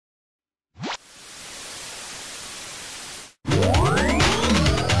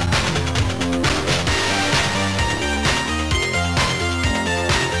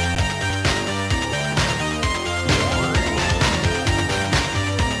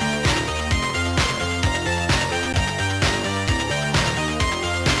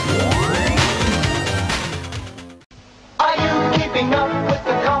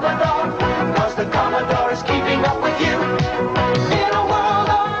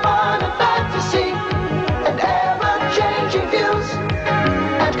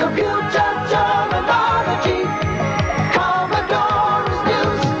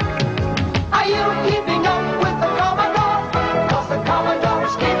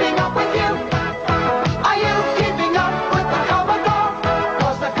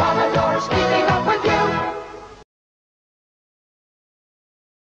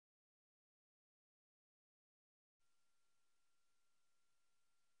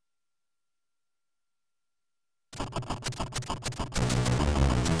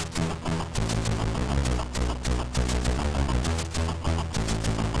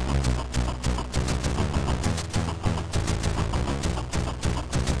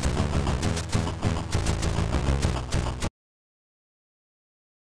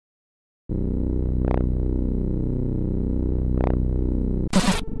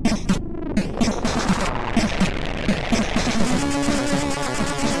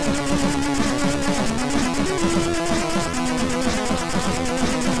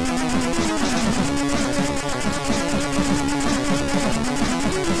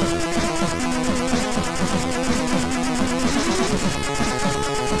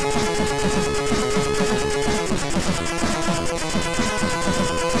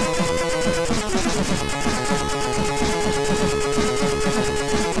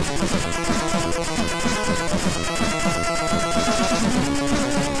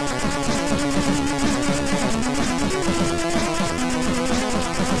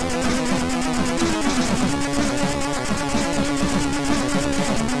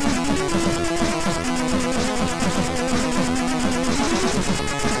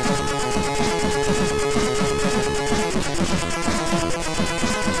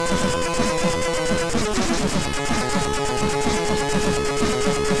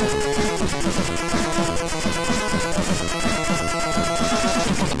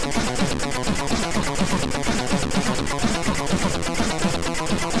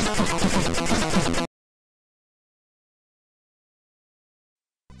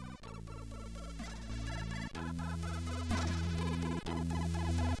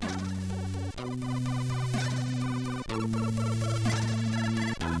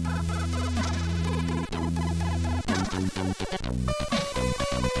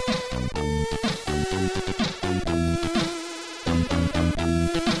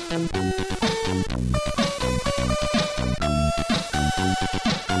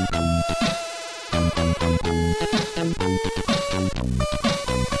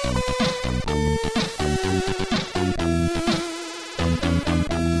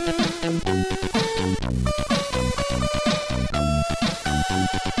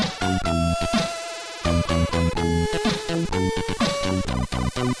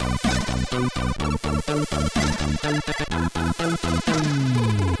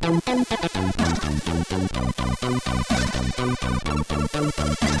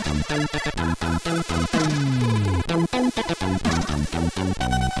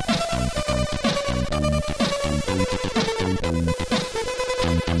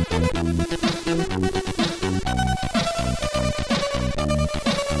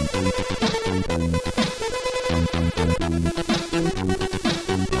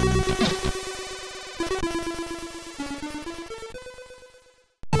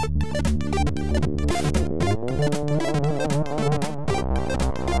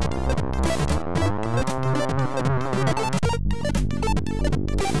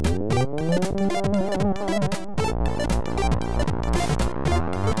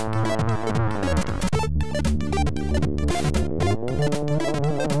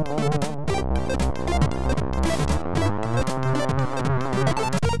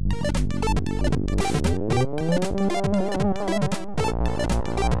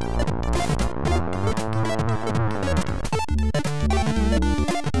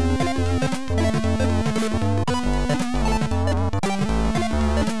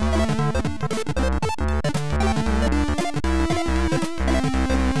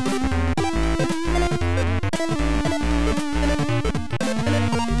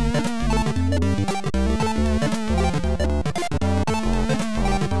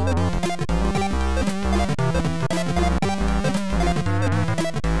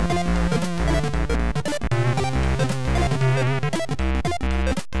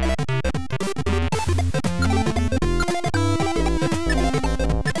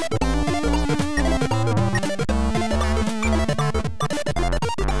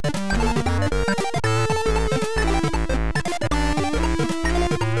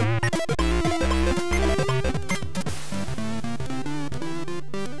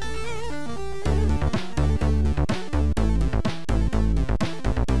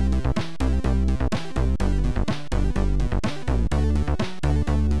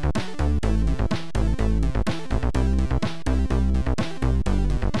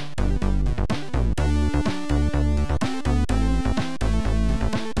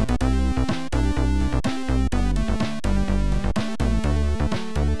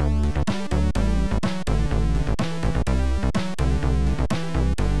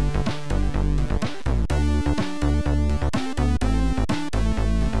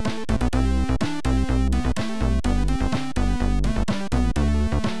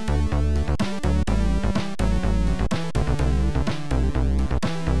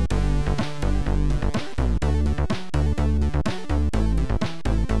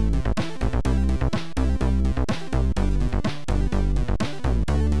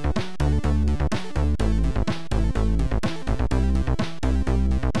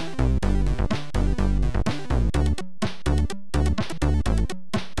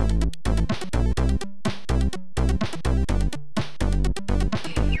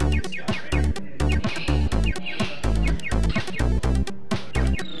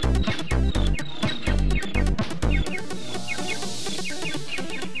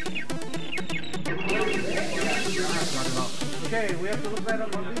Okay, we have to look that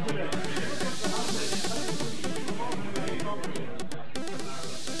up on the internet.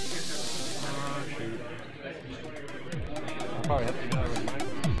 I'll probably have to do that with mine.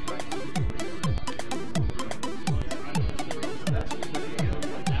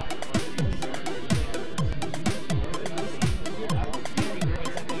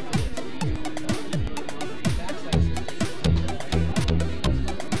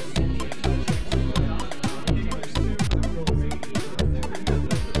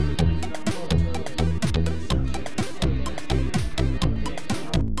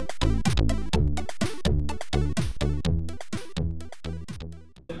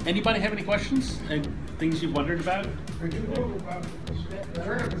 Anybody have any questions and things you wondered about? Turn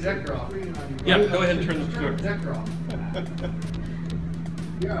the projector off. Yeah, go ahead and turn the projector off.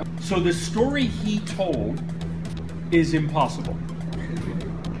 Yeah. So the story he told is impossible.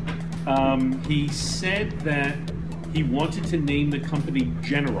 He said that he wanted to name the company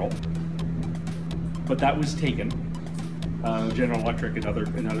General, but that was taken. General Electric and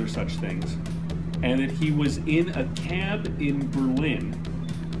other such things, and that he was in a cab in Berlin,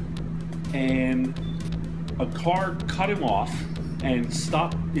 and a car cut him off and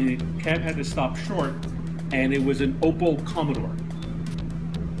stopped. The cab had to stop short, and it was an Opel Commodore,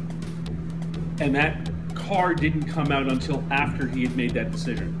 and that car didn't come out until after he had made that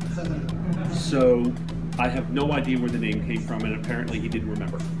decision. So I have no idea where the name came from, and apparently he didn't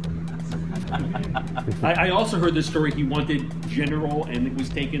remember. I also heard this story. He wanted General, and it was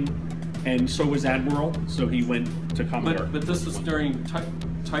taken, and so was Admiral. So he went to Commodore. But this is during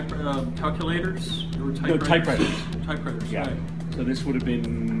calculators or typewriters? No, typewriters. Typewriters. Yeah. Right. So this would have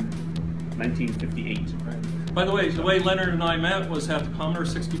been 1958. Right. By the way Leonard and I met was at the Commodore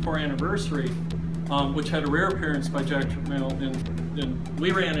 64 anniversary, which had a rare appearance by Jack Tramiel, and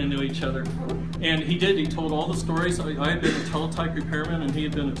we ran into each other. And he told all the stories. I had been a teletype repairman, and he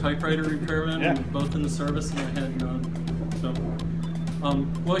had been a typewriter repairman, yeah. Both in the service, and I had so.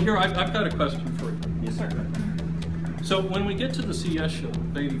 Well, here, I've got a question for you. Yes, sir. So when we get to the CES show,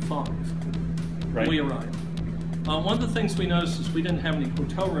 85, Right. we arrive. One of the things we noticed is we didn't have any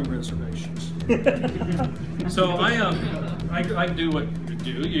hotel room reservations. So I do what you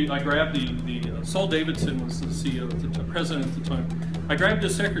do. I grabbed the Saul Davidson was the CEO, the president at the time. I grabbed the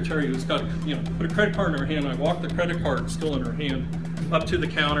secretary who's got, put a credit card in her hand. I walked the credit card still in her hand up to the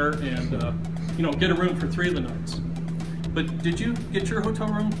counter and, get a room for 3 of the nights. But did you get your hotel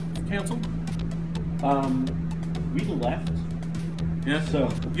room canceled? We left. Yeah. So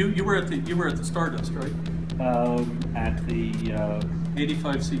you were at the Stardust, right? At the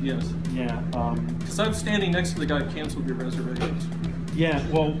 85 CES. Yeah. Because I was standing next to the guy who canceled your reservations. Yeah.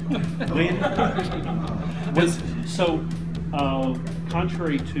 Well,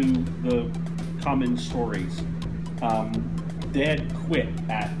 contrary to the common stories, Dad quit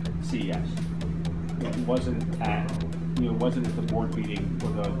at CES. It wasn't at the board meeting or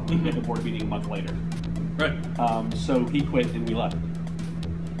the board meeting a month later. Right. So he quit and we left.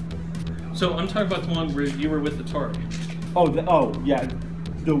 So I'm talking about the one where you were with the Atari. Yeah,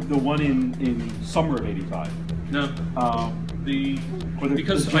 the one in summer of '85. No.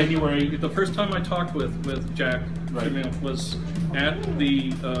 Because January. The first time I talked with Jack Tramiel was at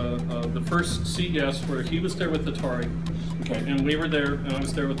the first CES where he was there with Atari. Okay. And we were there, and I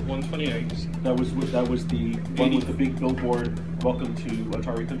was there with the 128. That was the one with the big billboard. Welcome to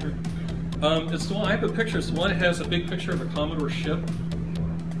Atari Country. It's the one I have a picture. It's the one that has a big picture of a Commodore ship.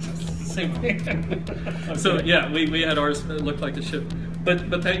 Same thing. Okay. So yeah, we had ours that looked like a ship. But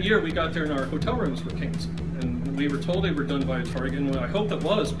that year we got there and our hotel rooms were canceled. And we were told they were done by Atari. And I hope it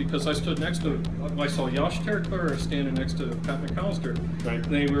was, because I stood next to, I saw Yash Terkler standing next to Pat McAllister. Right.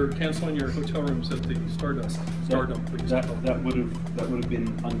 They were canceling your hotel rooms at the Stardust. Stardom, please. That would have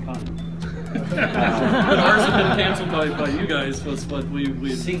been unkind. But ours had been canceled by you guys. Was what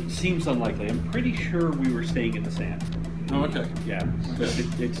we seems unlikely. I'm pretty sure we were staying in the sand. Oh, okay. Yeah, but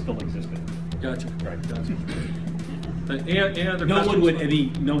it still existed. Gotcha. Right. Gotcha.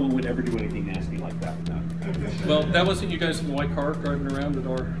 No one would ever do anything nasty like that. No. Well, that wasn't you guys in the white car driving around at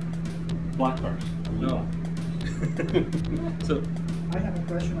our black cars. No. So I have a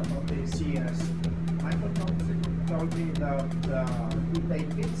question about the CES. Michael Thompson told me that with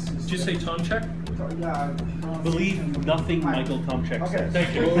 8-bit system. Did you say Tom Check? Yeah. Believe nothing Michael Tomchek said.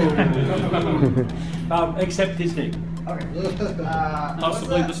 Thank you. Except his name. Okay.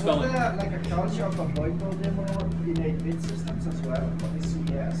 Possibly the spelling. Was there like a culture of a boycott demo in 8-bit systems as well for the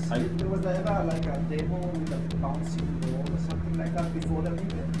CES? Was there ever like a demo with a bouncing ball or something like that before the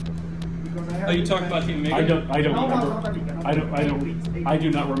Amiga? Because I have. Are you talking about the Amiga? I don't remember. Not Amiga, I do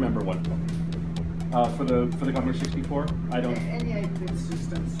not remember one. For the Commodore 64, I don't. Any 8-bit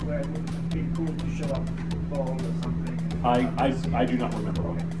systems where it would have been cool to show up a ball or something. I do not remember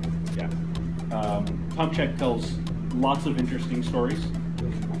one. Yeah. Tomchek tells lots of interesting stories.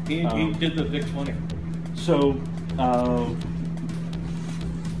 He did the VIC-20. So,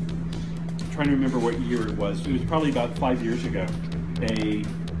 trying to remember what year it was. It was probably about 5 years ago. A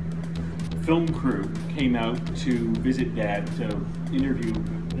film crew came out to visit Dad to interview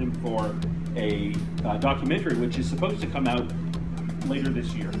him for a documentary, which is supposed to come out later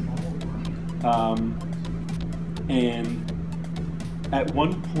this year. And at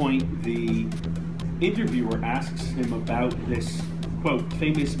one point, the interviewer asks him about this quote,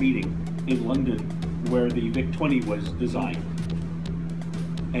 famous meeting in London where the VIC-20 was designed.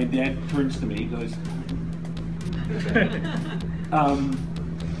 And Dad turns to me and goes,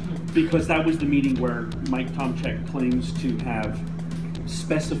 because that was the meeting where Mike Tomczyk claims to have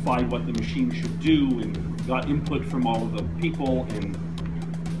specified what the machine should do and got input from all of the people and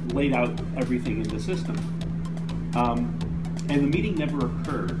laid out everything in the system. And the meeting never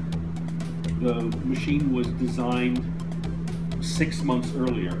occurred. The machine was designed 6 months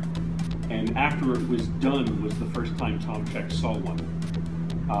earlier, and after it was done was the first time Tomczyk saw one.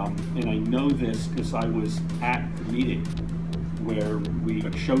 And I know this because I was at the meeting where we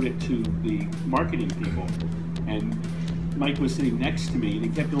showed it to the marketing people, and Mike was sitting next to me and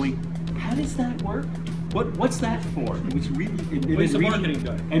he kept going, "How does that work? What's that for?" It was really, He's a marketing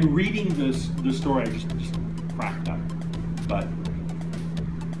guy. And reading the story, I just cracked up. But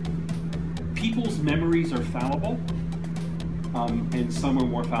people's memories are fallible, and some are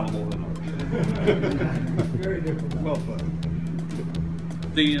more fallible than others. Very different. Well put.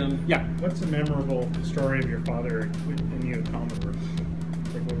 Yeah. What's a memorable story of your father and you at Commodore?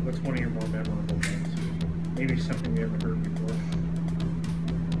 Like, what's one of your more memorable things? Maybe something you haven't heard before.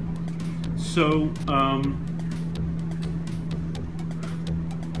 So,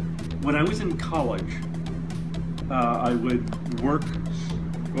 when I was in college, I would work,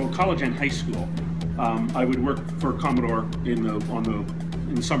 well, college and high school. I would work for Commodore in the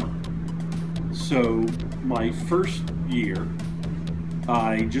summer. So my first year,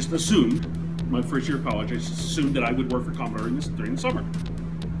 I just assumed, my first year of college, I just assumed that I would work for Commodore during the summer.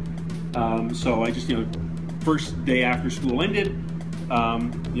 So I just, first day after school ended, I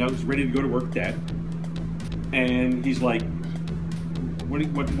was ready to go to work, Dad. And he's like, why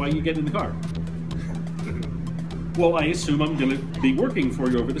are you getting in the car? Well, I assume I'm going to be working for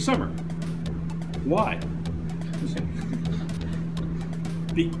you over the summer. Why?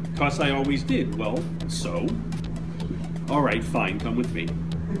 Because I always did. Well, so? All right, fine, come with me.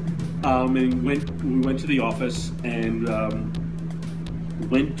 And we went to the office and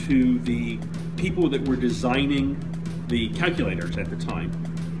went to the people that were designing the calculators at the time,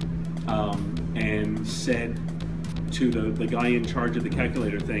 and said to the guy in charge of the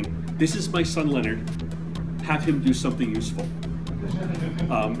calculator thing, "This is my son Leonard, have him do something useful."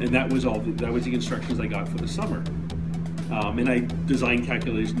 And that was the instructions I got for the summer. And I designed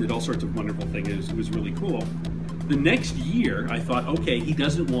calculators and did all sorts of wonderful things. It was really cool. The next year, I thought, okay, he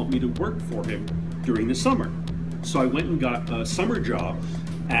doesn't want me to work for him during the summer. So I went and got a summer job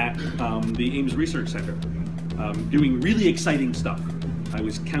at the Ames Research Center, doing really exciting stuff. I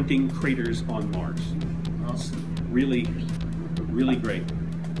was counting craters on Mars. Really, really great.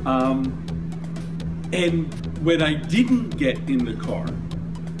 And when I didn't get in the car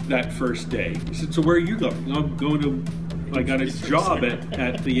that first day, he said, "So where are you going?" "I'm going to, I got a job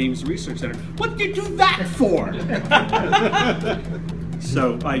at the Ames Research Center." "What did you do that for?"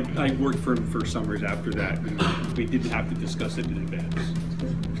 So I worked for him for summers after that, and we didn't have to discuss it in advance.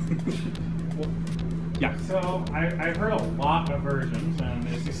 Yeah. So I've heard a lot of versions, and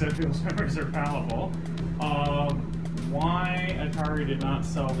as you said, people's memories are fallible. Why Atari did not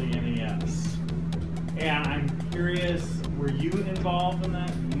sell the NES? And I'm curious, were you involved in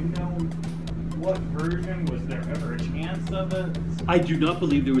that? Do you know what version? Was there ever a chance of it? I do not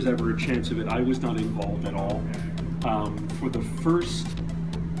believe there was ever a chance of it. I was not involved at all. Okay. For the first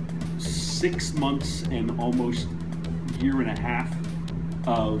 6 months and almost year and a half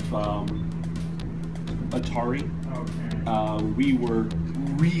of Atari, Okay. We were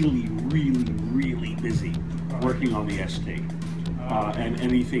really, really, really busy working on the ST. And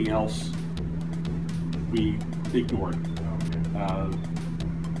anything else we ignored. Okay.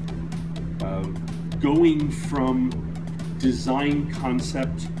 Going from design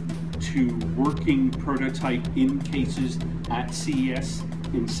concept to working prototype in cases at CES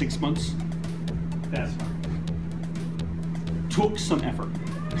in 6 months That's fine. took some effort.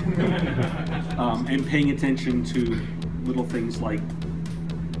 And paying attention to little things like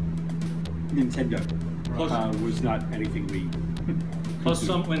Nintendo was not anything we Plus,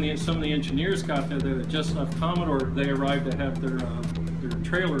 when some of the engineers got there that just left Commodore, they arrived to have their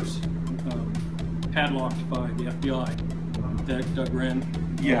trailers padlocked by the FBI. Doug Wren.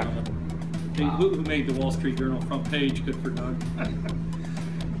 Yeah. Who made the Wall Street Journal front page? Good for Doug.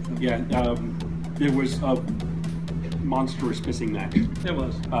 Yeah, there was a monstrous pissing match. It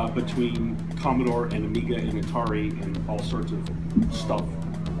was. Between Commodore and Amiga and Atari and all sorts of stuff,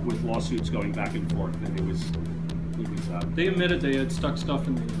 with lawsuits going back and forth, and it was They admitted they had stuck stuff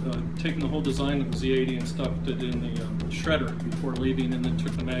in the, taken the whole design of the Z80 and stuffed it in the shredder before leaving, and then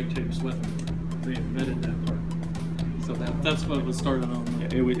took the mag tapes with them. They admitted that part. So that's what was started on.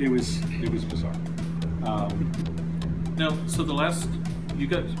 Yeah, it was bizarre. Now, so the last you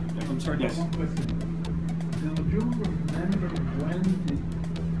got. I'm sorry. Yes. One question. Do you remember when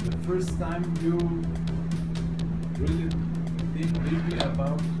the first time you really think deeply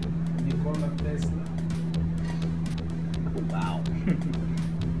about Nikola Tesla? Wow.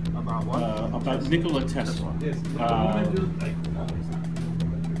 About what? About Nikola Tesla. Yes. The moment you like.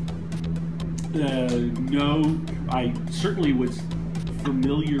 No, I certainly was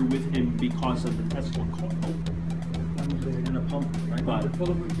familiar with him because of the Tesla coil. In a pump, right? But- The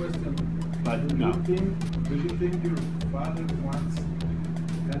following question. but do no. You think your father once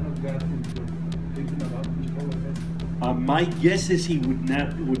kind of got into thinking about Nikola Tesla? My guess is he would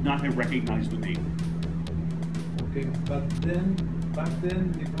not have recognized the name. Okay, but then back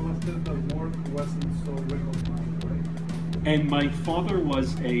then Nikola Tesla's work wasn't so recognized, right? And my father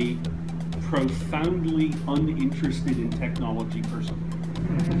was a profoundly uninterested in technology person.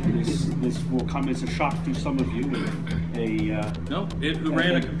 This will come as a shock to some of you. No, it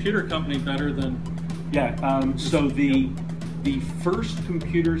ran a computer company better than. So the first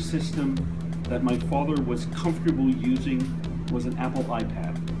computer system that my father was comfortable using was an Apple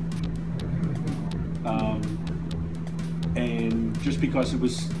iPad. And just because it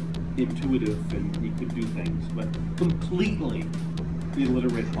was intuitive and he could do things, but completely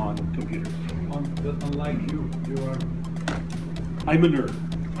illiterate on computers. But unlike you are. I'm a nerd.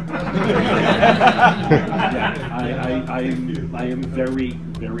 I am very,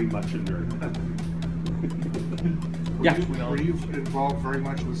 very much a nerd. Yeah. Were you involved very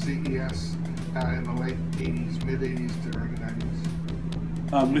much with CES in the late 80s, mid 80s to early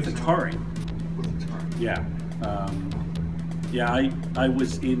 90s? With Atari. With Atari. Yeah. I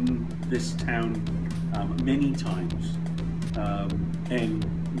was in this town many times. And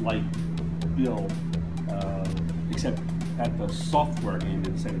like Bill, except at the software end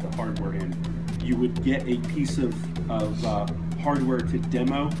instead of the hardware end, you would get a piece of hardware to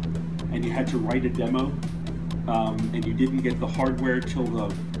demo, and you had to write a demo, and you didn't get the hardware till the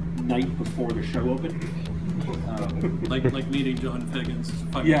night before the show opened. Like meeting John Figgins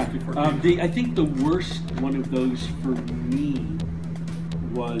 5 Yeah, years before. I think the worst one of those for me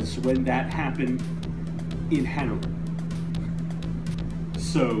was when that happened in Hanover.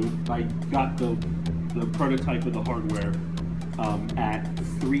 So I got the prototype of the hardware at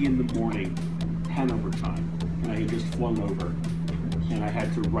 3 in the morning Hanover time, and I had just flown over, and I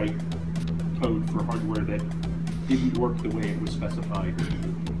had to write code for hardware that didn't work the way it was specified.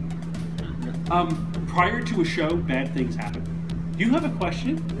 Prior to a show, bad things happen. Do you have a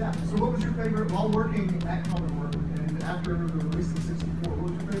question? Yeah, so what was your favorite, while working at Commodore, and after the release of the 64, what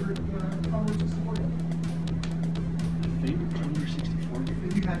was your favorite Commodore 64 game? Favorite Commodore 64 game?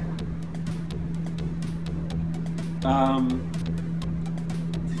 If you had one.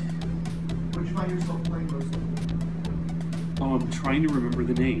 What did you find yourself playing most of? Oh, I'm trying to remember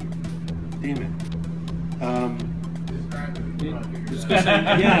the name. Damn it.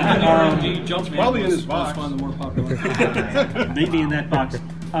 Jumpman probably in was his box. one of the more popular. Maybe in that box.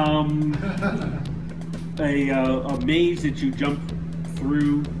 A maze that you jump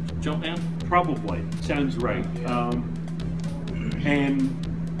through. Jumpman? Probably. Sounds right. And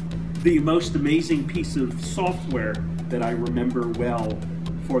the most amazing piece of software that I remember well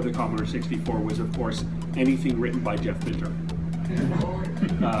for the Commodore 64 was, of course, anything written by Jeff Pinter.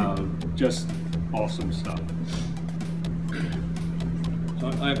 Just awesome stuff. So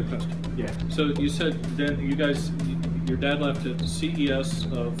I have a question. Yeah. So you said that your dad left at CES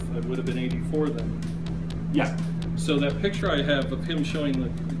of, it would have been 84 then. Yeah. So that picture I have of him showing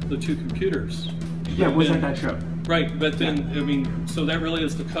the two computers. Yeah, it was at that show. Right, but then, I mean, so that really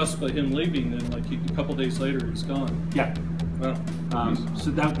is the cusp of him leaving then, like a couple days later he's gone. Yeah. Wow.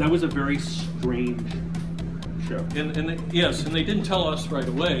 So that was a very strange show. Yes, and they didn't tell us right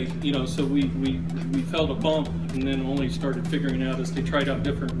away, so we felt a bump and then only started figuring out as they tried out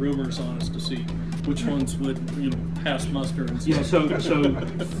different rumors on us to see which ones would pass muster and stuff. Yeah, so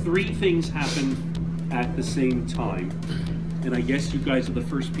 3 things happened at the same time, and I guess you guys are the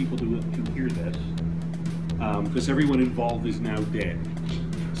first people to hear this, because everyone involved is now dead,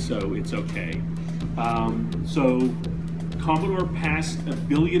 so it's okay. So Commodore passed $1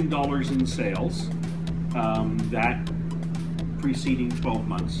 billion in sales that preceding 12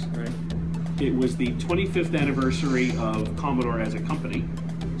 months. Right. It was the 25th anniversary of Commodore as a company,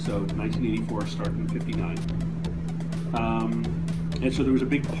 so 1984 started in 59. And so there was a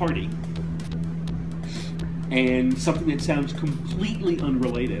big party. And something that sounds completely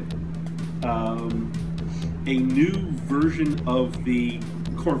unrelated, a new version of the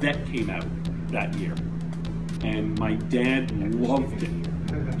Corvette came out that year. and my dad loved it.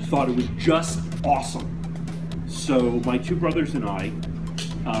 Thought it was just awesome. So my two brothers and I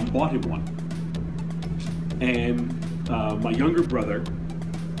bought him one. And my younger brother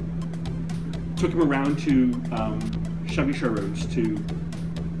took him around to Chevy showrooms to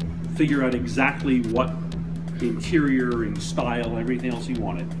figure out exactly what interior and style, everything else he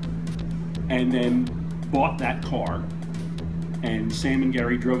wanted. And then bought that car, and Sam and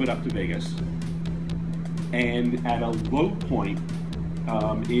Gary drove it up to Vegas. And at a low point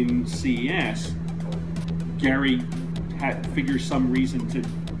in CES, Gary had figured some reason to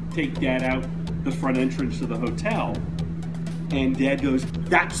take Dad out the front entrance to the hotel, and Dad goes,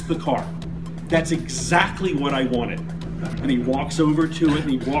 "That's the car. That's exactly what I wanted." And he walks over to it,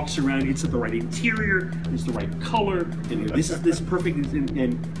 and he walks around. It's the right interior, it's the right color, and this is this perfect.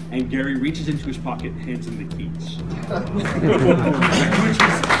 And Gary reaches into his pocket and hands him the keys, which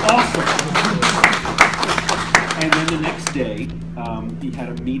is awesome. And then the next day, he had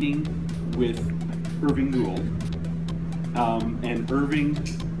a meeting with Irving Gould, and Irving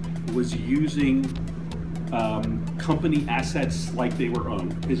was using company assets like they were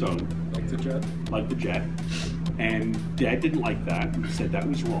his own. Like the jet? Like the jet. And Dad didn't like that and said that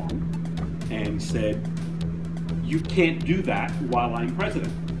was wrong, and said, "You can't do that while I'm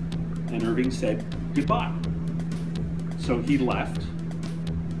president." And Irving said, "Goodbye." So he left,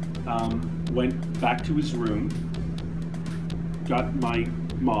 went back to his room, got my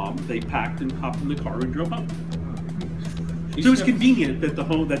mom, they packed and hopped in the car and drove home. So it was convenient that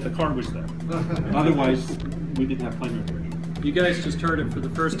the car was there. Otherwise, we didn't have plane reservations. You guys just heard it for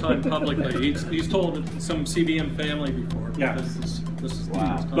the first time publicly. He's told some CBM family before. Yeah. This is the first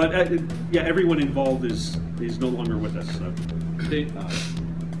time. But yeah, everyone involved is no longer with us. So.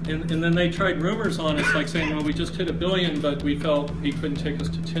 And then they tried rumors on us, like saying, "Well, we just hit $1 billion, but we felt he couldn't take us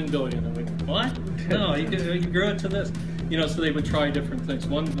to $10 billion." And we went, "What? No, he grew it to this." You know, so they would try different things.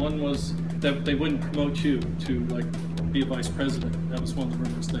 One was that they wouldn't promote you to like be a vice president. That was one of the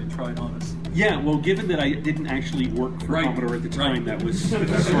rumors they tried on us. Yeah, well, given that I didn't actually work for Commodore at the time, that was sort of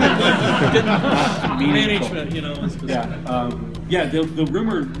management, you know. Yeah, the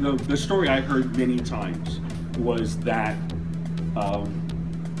rumor, the story I heard many times was that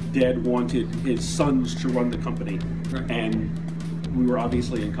Dad wanted his sons to run the company, and we were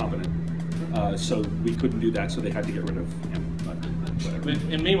obviously incompetent, so we couldn't do that. So they had to get rid of him. But whatever.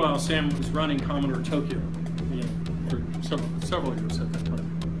 And meanwhile, Sam was running Commodore Tokyo, for several years at that time.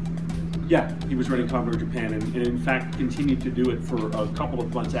 Yeah, he was running Commodore Japan, and in fact continued to do it for a couple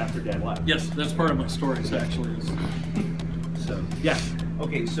of months after Dad left. Yes, that's part of my stories actually. So yeah.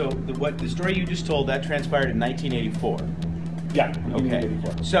 Okay, so the story you just told, that transpired in 1984. Yeah. Okay.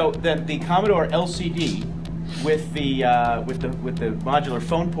 1984. So then the Commodore LCD with the modular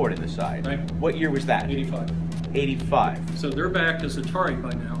phone port in the side. Right. What year was that? 85. 85. So they're back as Atari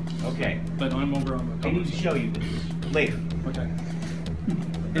by now. Okay. But I'm over on the. I need to show you this later. Okay.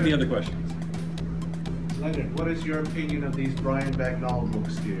 Any other questions? Leonard, what is your opinion of these Brian Bagnall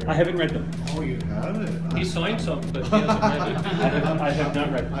books here? I haven't read them. Oh, you haven't? He signed some, but he hasn't read it. I have not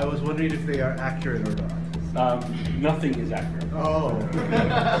read them. I was wondering if they are accurate or not. Nothing is accurate. Oh.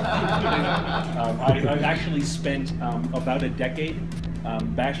 I've actually spent about a decade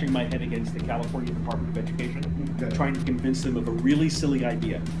bashing my head against the California Department of Education, trying to convince them of a really silly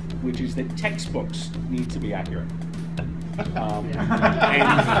idea, which is that textbooks need to be accurate. And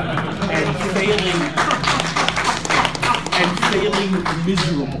failing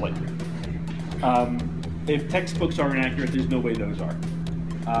miserably. If textbooks aren't accurate, there's no way those are.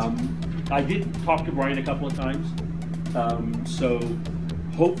 I did talk to Brian a couple of times, so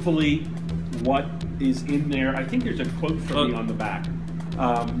hopefully what is in there, I think there's a quote from me on the back,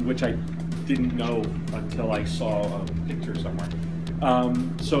 which I didn't know until I saw a picture somewhere.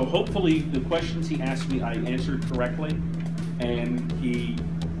 So hopefully the questions he asked me I answered correctly, and he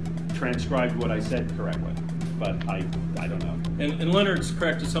transcribed what I said correctly, but I don't know. And Leonard's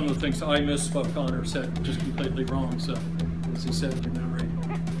corrected some of the things I misspoke on or said just completely wrong, so as he said, remember.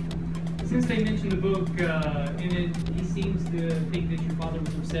 Since they mentioned the book, in it, he seems to think that your father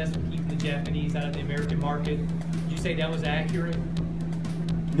was obsessed with keeping the Japanese out of the American market. Would you say that was accurate?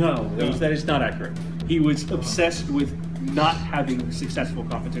 No, that is not accurate. He was obsessed with not having successful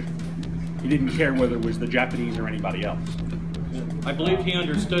competition. He didn't care whether it was the Japanese or anybody else. I believe he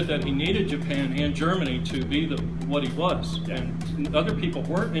understood that he needed Japan and Germany to be what he was, and other people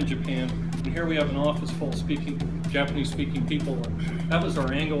weren't in Japan. And here we have an office full of Japanese-speaking people. That was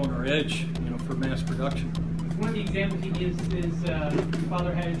our angle and our edge, for mass production. One of the examples he gives is your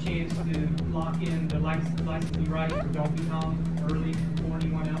father had a chance to lock in the licensing rights for Donkey Kong early before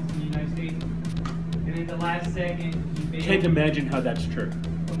anyone else in the United States. and then the last second he bailed. Can't imagine how that's true.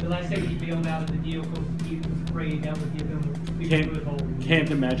 Well, the last second he bailed out of the deal because he was afraid that would give him a bigger foothold.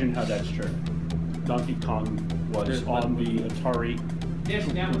 Can't imagine how that's true. Donkey Kong was on the Atari.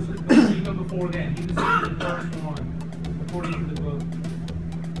 Yes, that was even before that. He was the first one, according to the book.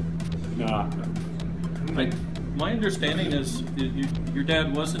 Nah. My understanding is that your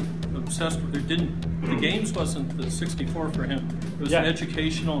dad wasn't obsessed with it. The games wasn't the 64 for him. It was the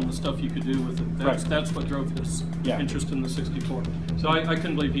educational and the stuff you could do with it. That's what drove his interest in the 64. So I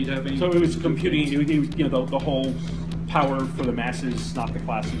couldn't believe he'd have any. So it was computing. He was, you know, the whole power for the masses, not the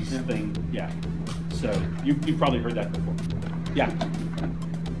classes thing. Yeah. So you probably heard that before. Yeah.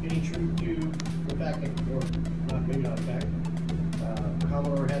 Any truth to the fact that, or not maybe not a fact,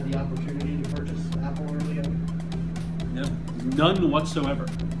 Commodore had the opportunity to purchase Apple early on? No. None whatsoever.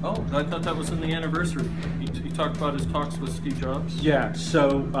 Oh, I thought that was in the anniversary. He talked about his talks with Steve Jobs. Yeah.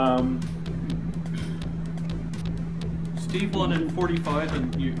 So Steve won in 45,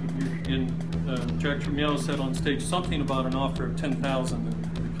 and Jack Tramiel said on stage something about an offer of 10,000, and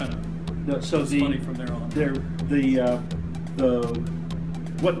it kind of was funny from there on.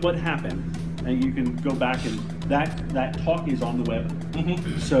 What happened, and you can go back and that talk is on the web,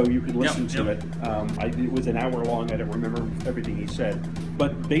 so you can listen to it. It was an hour long. I don't remember everything he said,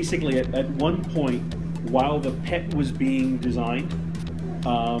 but basically at one point, while the PET was being designed,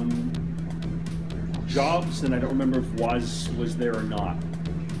 Jobs, and I don't remember if Woz was there or not,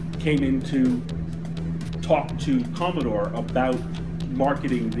 came in to talk to Commodore about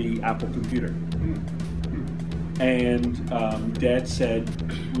marketing the Apple computer. And Dad said,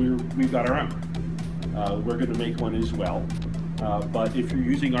 we've got our own. We're going to make one as well. But if you're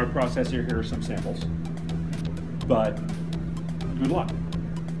using our processor, here are some samples. But good luck.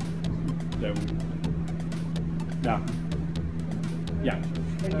 So, yeah.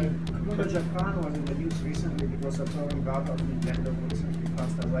 Commodore Japan was in the news recently because a touring bout of Nintendo recently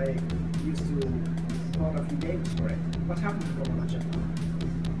passed away. He used to port a few games for it. What happened to Commodore Japan?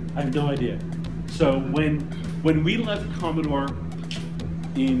 I have no idea. So when we left Commodore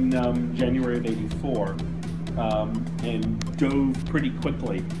in January of '84 and dove pretty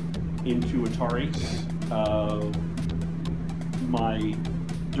quickly into Atari, my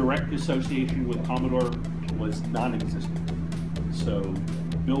direct association with Commodore was non-existent. So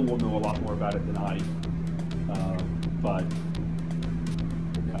Bill will know a lot more about it than I, but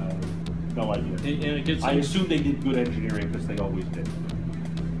no idea. I assume they did good engineering because they always did.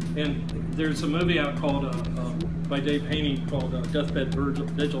 And there's a movie out called by Dave Haney called Deathbed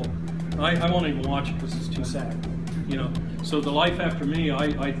Vigil. I won't even watch it because it's too sad. You know. So the life after me,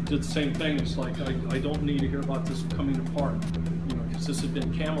 I did the same thing. It's like I don't need to hear about this coming apart. You know, because this had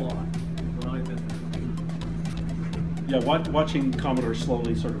been Camelot when I've been there. Yeah, watching Commodore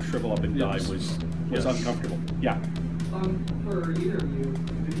slowly sort of shrivel up and die was uncomfortable. Yeah. For either of you,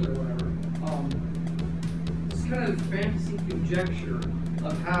 or whatever, this kind of fantasy conjecture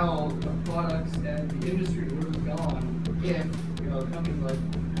of how the products and the industry would have gone if, you know, companies like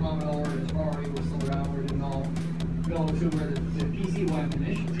Commodore and Atari were still around, or didn't all go to where the PC went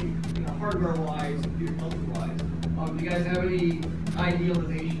initially, you know, hardware-wise, computer culture-wise. Do you guys have any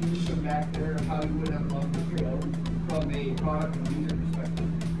idealizations from back there of how you would have loved it, you know, from a product and user perspective?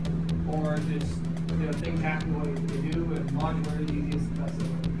 Or just, you know, things happen the way they do, and modular is the easiest and best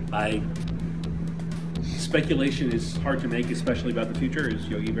way? Speculation is hard to make, especially about the future, as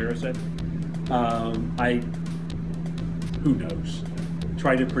Yogi Berra said. Who knows?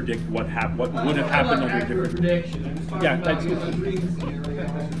 Try to predict what would have happened under different prediction. I'm just talking about a dream scenario,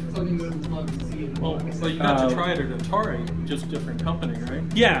 something you would love to see. Well, you got to try it at Atari, just different company, right?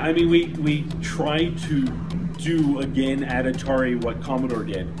 Yeah, I mean, we tried to do again at Atari what Commodore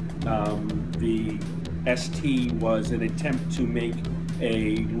did. The ST was an attempt to make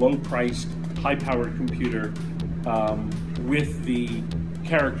a low-priced, high-powered computer with the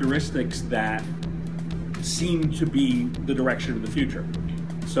characteristics that seemed to be the direction of the future.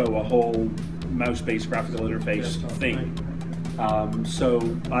 So a whole mouse-based graphical interface thing. So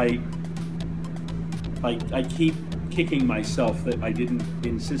I keep kicking myself that I didn't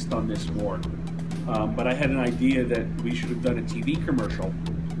insist on this more. But I had an idea that we should have done a TV commercial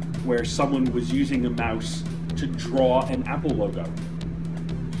where someone was using a mouse to draw an Apple logo,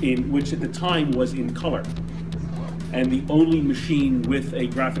 which at the time was in color. And the only machine with a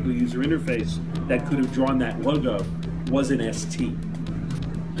graphical user interface that could have drawn that logo was an ST.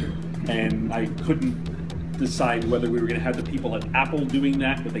 And I couldn't decide whether we were going to have the people at Apple doing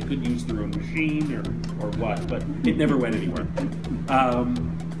that, but they couldn't use their own machine or what, but it never went anywhere.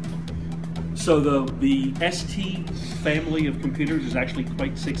 So the ST family of computers is actually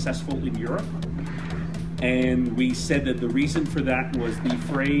quite successful in Europe. and we said that the reason for that was the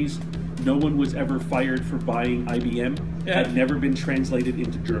phrase "no one was ever fired for buying IBM" had never been translated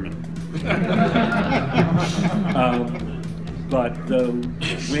into German.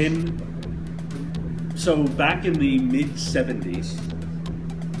 So back in the mid-70s,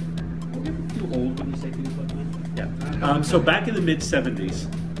 were you ever too old when you say things like that? Yeah. So back in the mid-70s,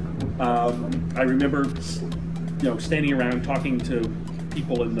 I remember, standing around talking to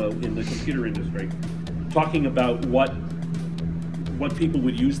people in the computer industry, talking about what people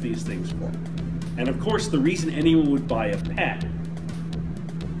would use these things for. And of course, the reason anyone would buy a PET,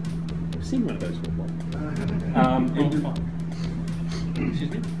 I've seen one of those before. Wrong font.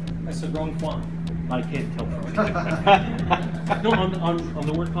 Excuse me? I said wrong font. I can't tell from No, on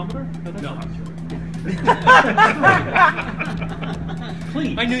the word Commodore? No.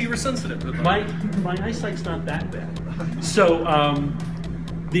 Please. I knew you were sensitive. My eyesight's not that bad. So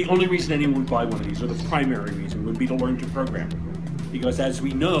the only reason anyone would buy one of these, or the primary reason, would be to learn to program. Because as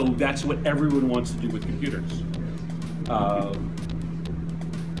we know, that's what everyone wants to do with computers.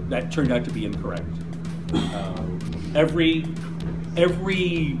 That turned out to be incorrect.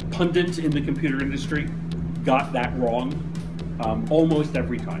 Every pundit in the computer industry got that wrong almost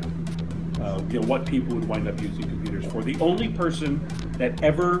every time. What people would wind up using computers for. The only person that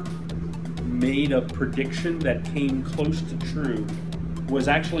ever made a prediction that came close to true was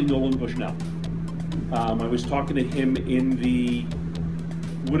actually Nolan Bushnell. I was talking to him in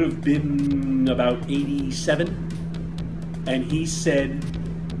would have been about 87, and he said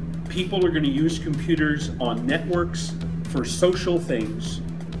people are going to use computers on networks for social things,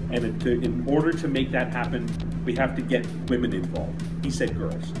 and in order to make that happen, we have to get women involved. He said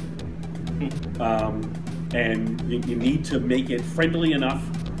girls. And you need to make it friendly enough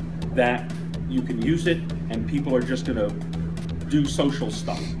that you can use it and people are just going to do social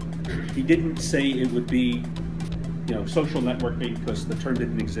stuff. He didn't say it would be, social networking, because the term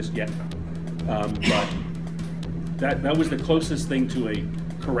didn't exist yet. But that was the closest thing to a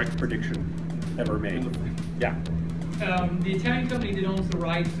correct prediction ever made. Yeah. The Italian company that owns the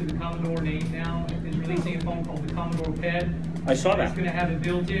rights to the Commodore name now is releasing a phone called the Commodore PET. I saw that. It's going to have a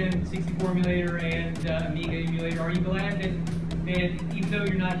built-in 64 emulator and Amiga emulator. Are you glad that even though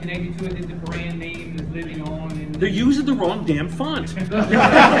you're not connected to it, that the brand name is living on? And they're using the wrong damn font.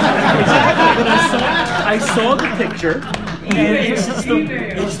 I saw the picture, and it's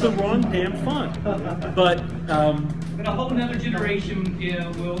the wrong damn font. But a whole another generation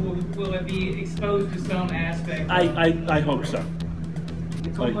will it be exposed to some aspect? I hope so. The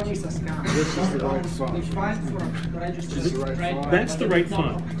company is a scam. This is the right font. They filed for registered trademark. That's the right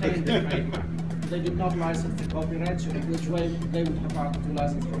font. They did not license the copyright, so in which way they would have had to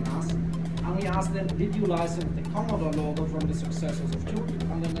license from us. And we asked them, did you license the Commodore logo from the successors of Turing?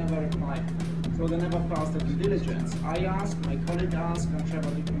 And they never replied. So they never passed the due diligence. I asked, my colleague asked, and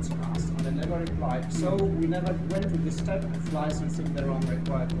Trevor Dickinson asked, and they never replied. So we never went to the step of licensing their own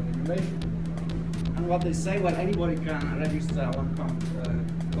required for emulation. And what they say, well, anybody can register one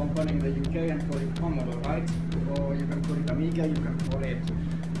company in the UK and call it Commodore, right? Or you can call it Amiga, you can call it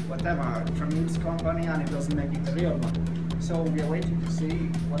whatever, Tramiel's company, and it doesn't make it a real one. So we are waiting to see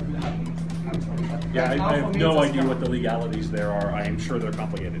what will happen. Yeah, I have no idea what the legalities there are. I am sure they're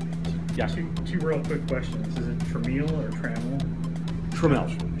complicated. Yeah. Two real quick questions. Is it Tramiel or Tramiel? Tramiel.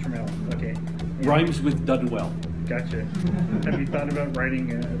 Tramiel, okay. Rhymes with Dunwell. Gotcha. Have you thought about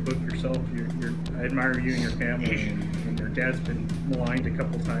writing a book yourself? I admire you and your family, and your dad's been maligned a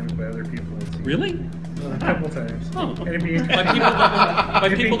couple times by other people. Really? A couple times. Oh. By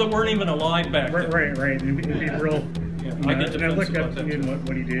people that weren't even alive back then. Right. It'd be real. Yeah, I looked up to him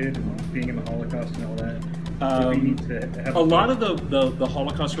what he did, and being in the Holocaust and all that. We need to have a lot of the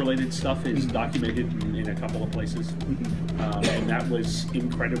Holocaust-related stuff is documented in a couple of places, and that was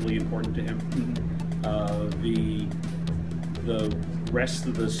incredibly important to him. The rest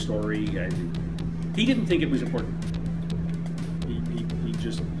of the story, he didn't think it was important.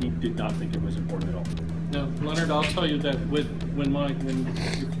 He did not think it was important at all. No, Leonard, I'll tell you that when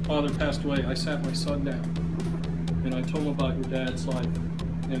your father passed away, I sat my son down and I told him about your dad's life,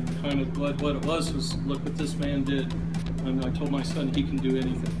 and kind of what it was look what this man did. And I told my son he can do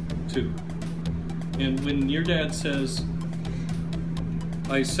anything too. And when your dad says,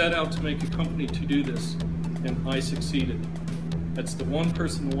 I set out to make a company to do this, and I succeeded. That's the one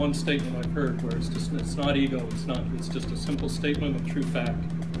person, the one statement I've heard where it's not ego, it's just a simple statement of true fact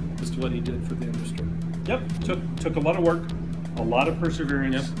as to what he did for the industry. Yep, took a lot of work, a lot of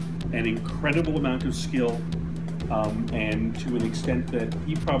perseverance, an incredible amount of skill, and to an extent that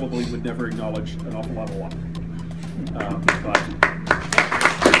he probably would never acknowledge an awful lot of luck.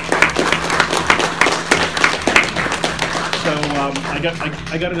 So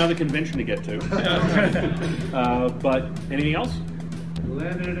I got another convention to get to. But anything else?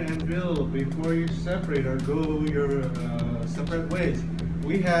 Leonard and Bill, before you separate or go your separate ways,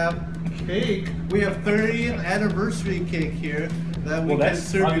 we have cake. We have 30th anniversary cake here that we Well, can that's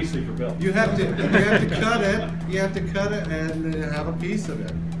serve. obviously for Bill. You have to cut it. You have to cut it and have a piece of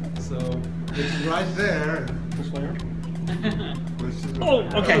it. So it's right there. Oh,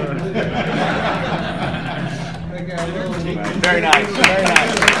 okay. Very nice. Very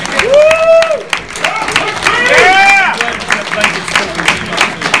nice.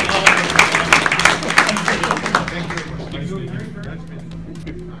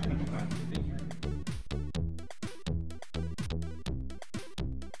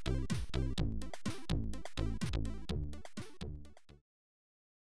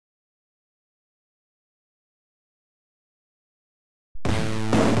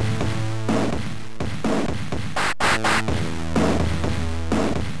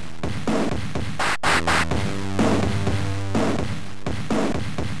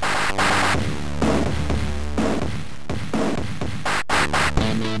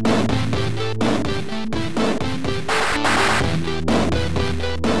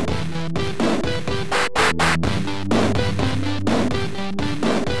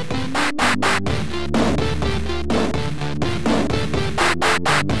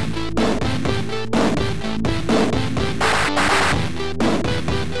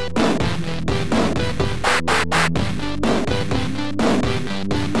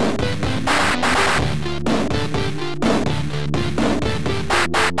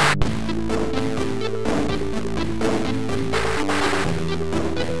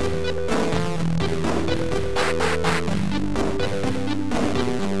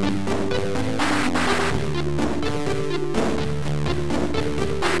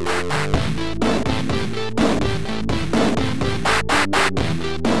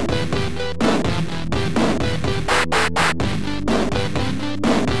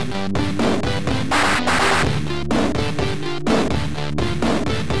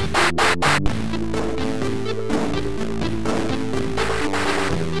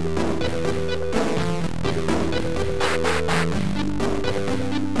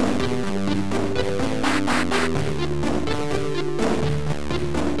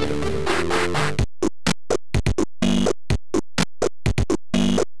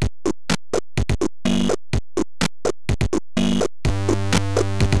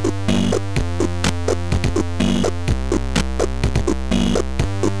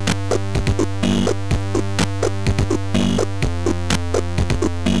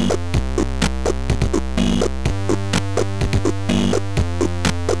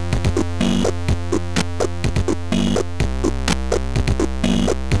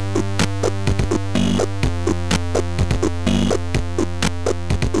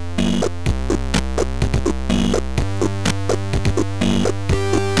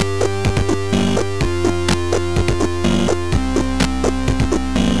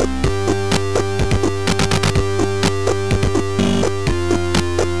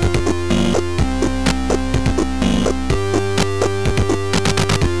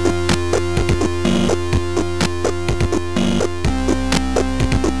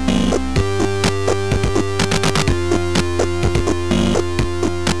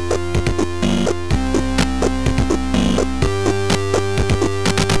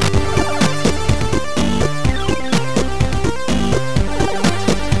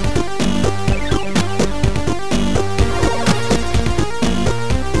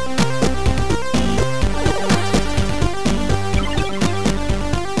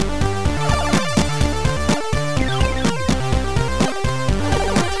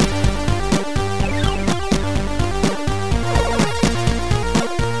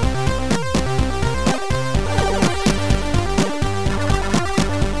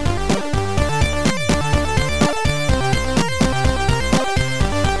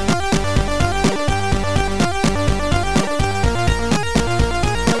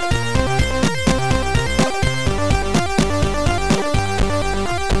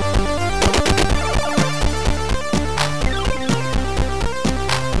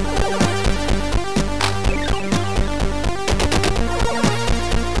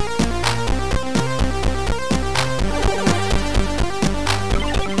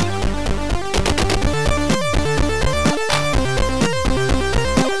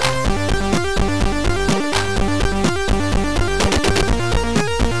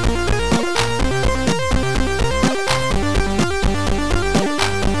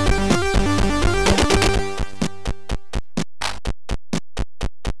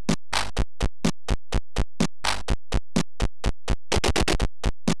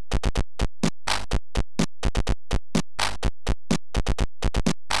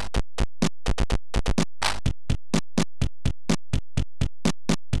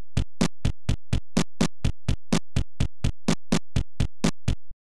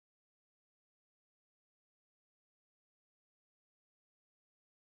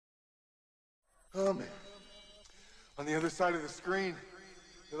 Oh man. On the other side of the screen,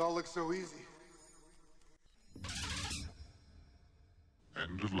 it all looks so easy.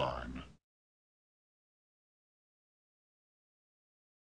 End of line.